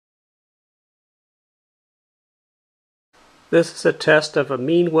This is a test of a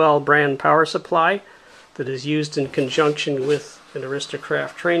Meanwell brand power supply that is used in conjunction with an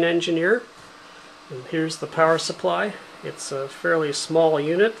Aristo-Craft train engineer. And here's the power supply. It's a fairly small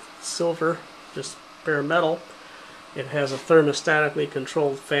unit, silver, just bare metal. It has a thermostatically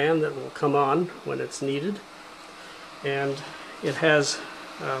controlled fan that will come on when it's needed. And it has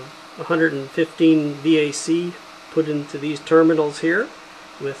 115 VAC put into these terminals here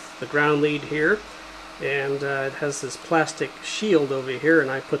with the ground lead here. And it has this plastic shield over here, and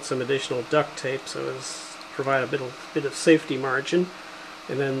I put some additional duct tape so as to provide a bit of safety margin.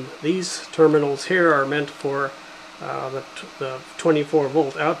 And then these terminals here are meant for the 24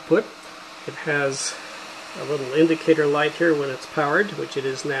 volt output. It has a little indicator light here when it's powered, which it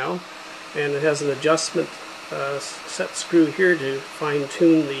is now, and it has an adjustment set screw here to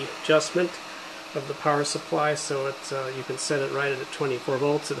fine-tune the adjustment of the power supply, so you can set it right at 24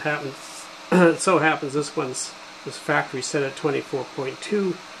 volts. It so happens this factory set at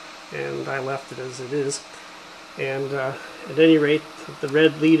 24.2, and I left it as it is. And at any rate, the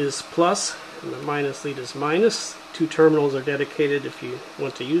red lead is plus and the minus lead is minus. Two terminals are dedicated if you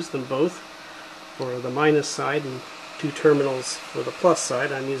want to use them both for the minus side, and two terminals for the plus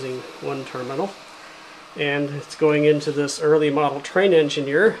side. I'm using one terminal. And it's going into this early model train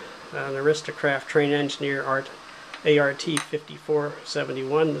engineer, an Aristo-Craft train engineer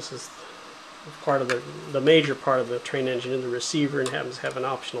ART5471. This is part of the major part of the train engine in the receiver, and happens to have an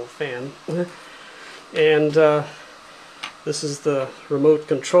optional fan. And this is the remote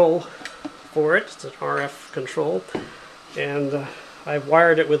control for it. It's an RF control, and I've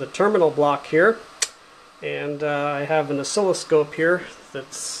wired it with a terminal block here, and I have an oscilloscope here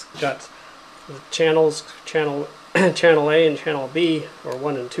that's got the channels, channel A and channel B, or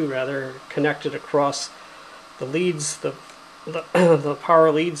 1 and 2 rather, connected across the leads, the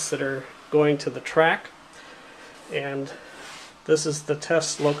power leads that are going to the track. And this is the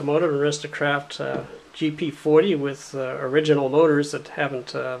test locomotive, Aristo-Craft GP40 with original motors that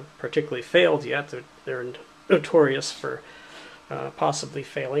haven't particularly failed yet. They're notorious for possibly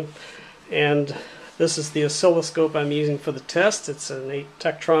failing. And this is the oscilloscope I'm using for the test. It's an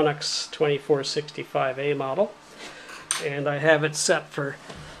Tektronix 2465A model, and I have it set for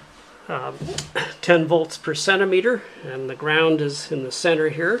 10 volts per centimeter, and the ground is in the center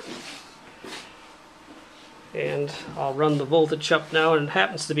here. And I'll run the voltage up now, and it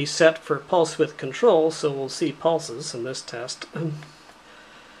happens to be set for pulse width control, so we'll see pulses in this test.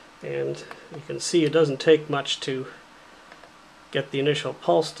 And you can see it doesn't take much to get the initial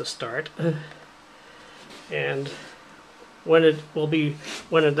pulse to start. And when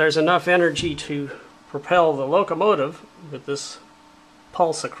there's enough energy to propel the locomotive with this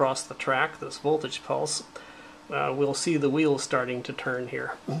pulse across the track, this voltage pulse, we'll see the wheels starting to turn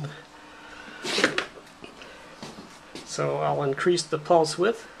here. So I'll increase the pulse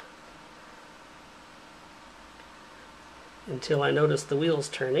width until I notice the wheels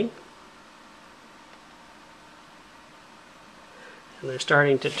turning. And they're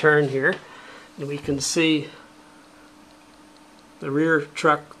starting to turn here. And we can see the rear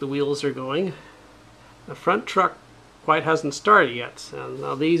truck, the wheels are going. The front truck quite hasn't started yet. And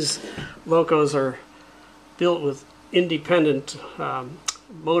now these locos are built with independent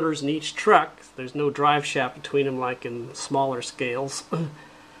motors in each truck. There's no drive shaft between them like in smaller scales,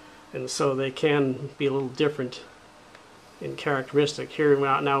 and so they can be a little different in characteristic. Here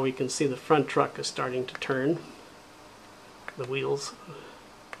now we can see the front truck is starting to turn the wheels.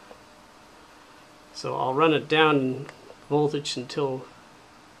 So I'll run it down in voltage until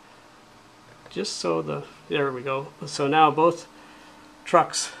just so there we go. So now both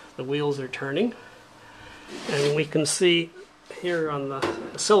trucks, the wheels are turning, and we can see here on the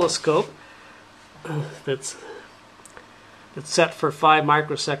oscilloscope it's set for 5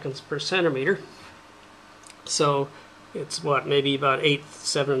 microseconds per centimeter. So it's what, maybe about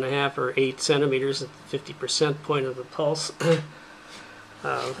 7.5 or 8 centimeters at the 50% point of the pulse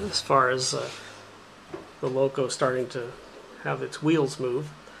as far as the loco starting to have its wheels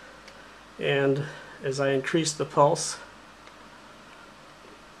move. And as I increase the pulse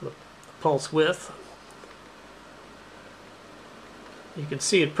width, you can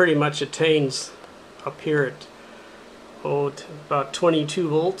see it pretty much attains up here at about 22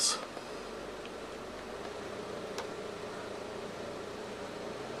 volts.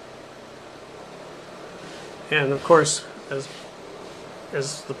 And of course, as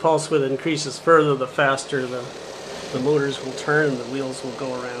the pulse width increases further, the faster the motors will turn and the wheels will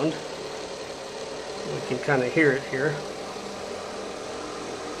go around. We can kind of hear it here.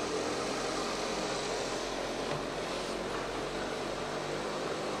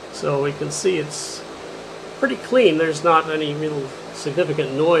 So we can see it's pretty clean. There's not any real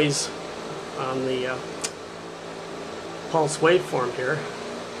significant noise on the pulse waveform here.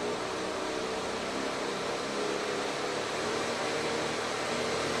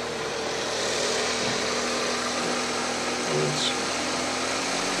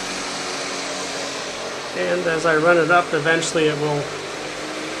 And as I run it up, eventually it will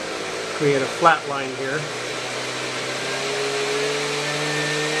create a flat line here.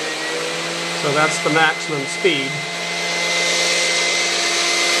 So that's the maximum speed.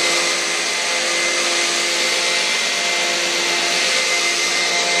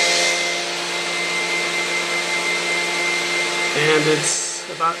 And it's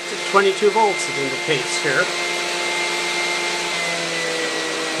about 22 volts it indicates here.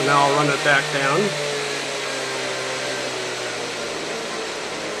 So now I'll run it back down.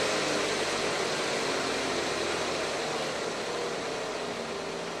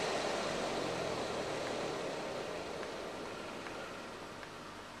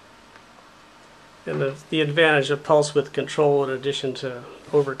 And the advantage of pulse width control, in addition to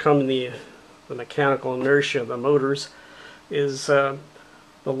overcoming the mechanical inertia of the motors, is the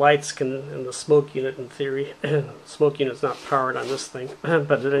lights can, and the smoke unit in theory, smoke unit's not powered on this thing,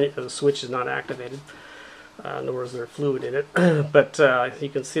 but the switch is not activated, nor is there fluid in it. But you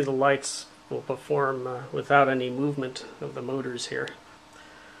can see the lights will perform without any movement of the motors here.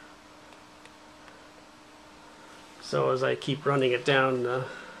 So as I keep running it down,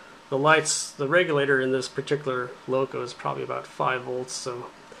 the lights, the regulator in this particular loco is probably about 5 volts,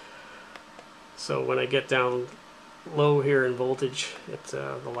 so when I get down low here in voltage,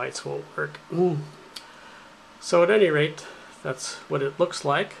 the lights won't work. So at any rate, that's what it looks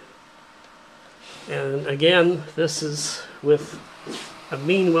like. And again, this is with a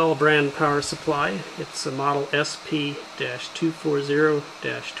Meanwell brand power supply. It's a model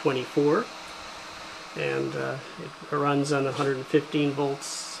SP-240-24, and it runs on 115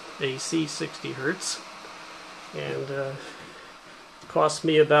 volts AC, 60 hertz, and cost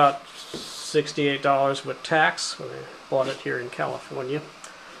me about $68 with tax when I bought it here in California.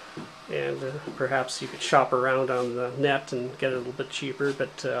 And perhaps you could shop around on the net and get it a little bit cheaper,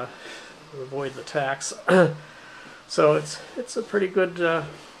 but avoid the tax. So it's a pretty good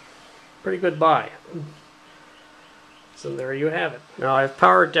buy. So there you have it. Now I've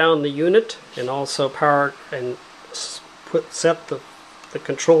powered down the unit and also powered and set the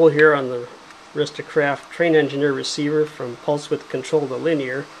control here on the Aristo-Craft Train Engineer receiver from pulse width control to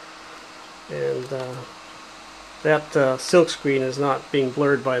linear, and that silk screen is not being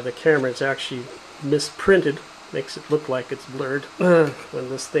blurred by the camera. It's actually misprinted, makes it look like it's blurred when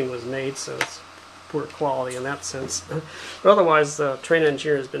this thing was made, so it's poor quality in that sense. But otherwise, the Train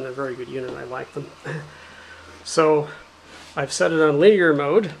Engineer has been a very good unit. I like them. So I've set it on linear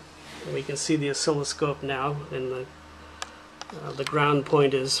mode, and we can see the oscilloscope now, and the ground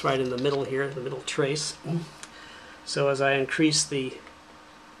point is right in the middle here, the middle trace. So as I increase you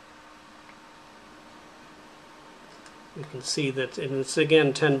can see that, and it's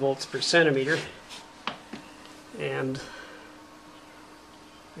again 10 volts per centimeter, and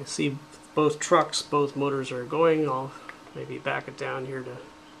I see both trucks, both motors are going. I'll maybe back it down here to,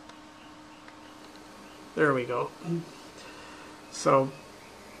 there we go. So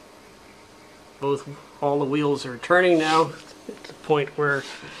all the wheels are turning now at the point where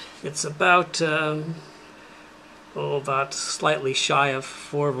it's about about slightly shy of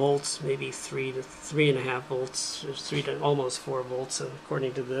 4 volts, maybe 3 to 3.5 volts, or 3 to almost 4 volts,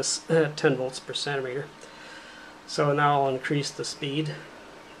 according to this, 10 volts per centimeter. So now I'll increase the speed,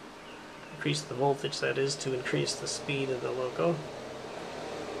 increase the voltage, that is, to increase the speed of the loco.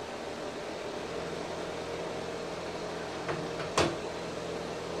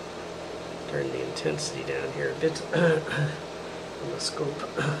 Turn the intensity down here a bit on the scope.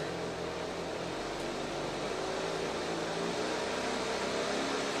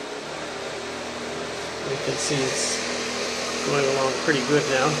 You can see it's going along pretty good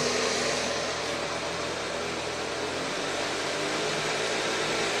now.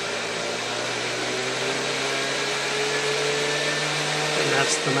 And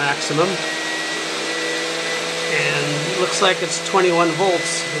that's the maximum. And it looks like it's 21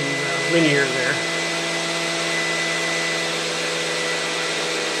 volts in linear there.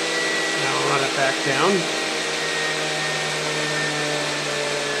 Now I'll run it back down.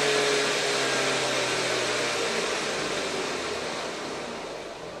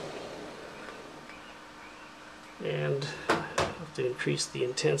 And I have to increase the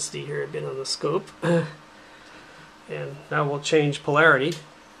intensity here a bit on the scope. And now we'll change polarity.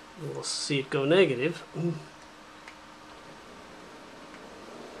 We'll see it go negative.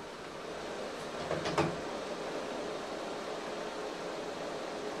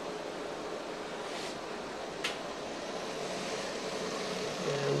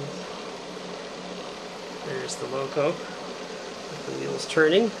 go. The wheel's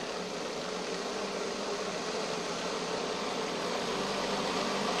turning.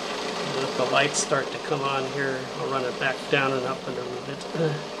 And if the lights start to come on here, I'll run it back down and up and a little bit.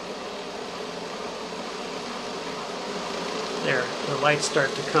 There, the lights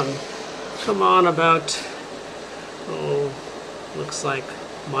start to come on about, oh, looks like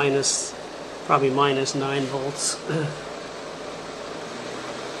probably minus 9 volts.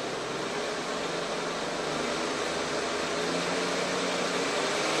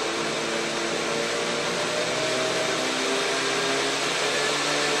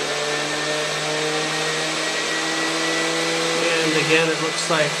 And again, it looks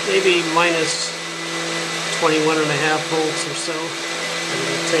like maybe minus 21.5 volts or so that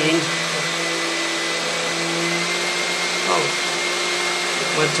it attained. Oh, it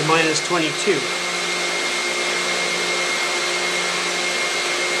went to minus 22.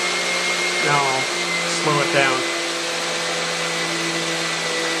 Now I'll slow it down.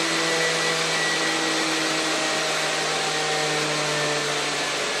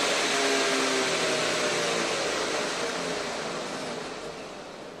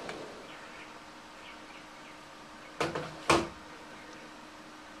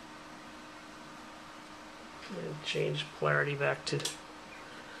 And change polarity back to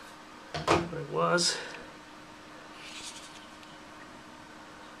what it was.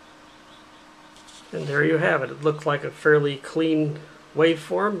 And there you have it. It looked like a fairly clean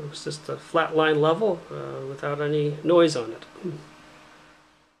waveform. It was just a flat line level without any noise on it.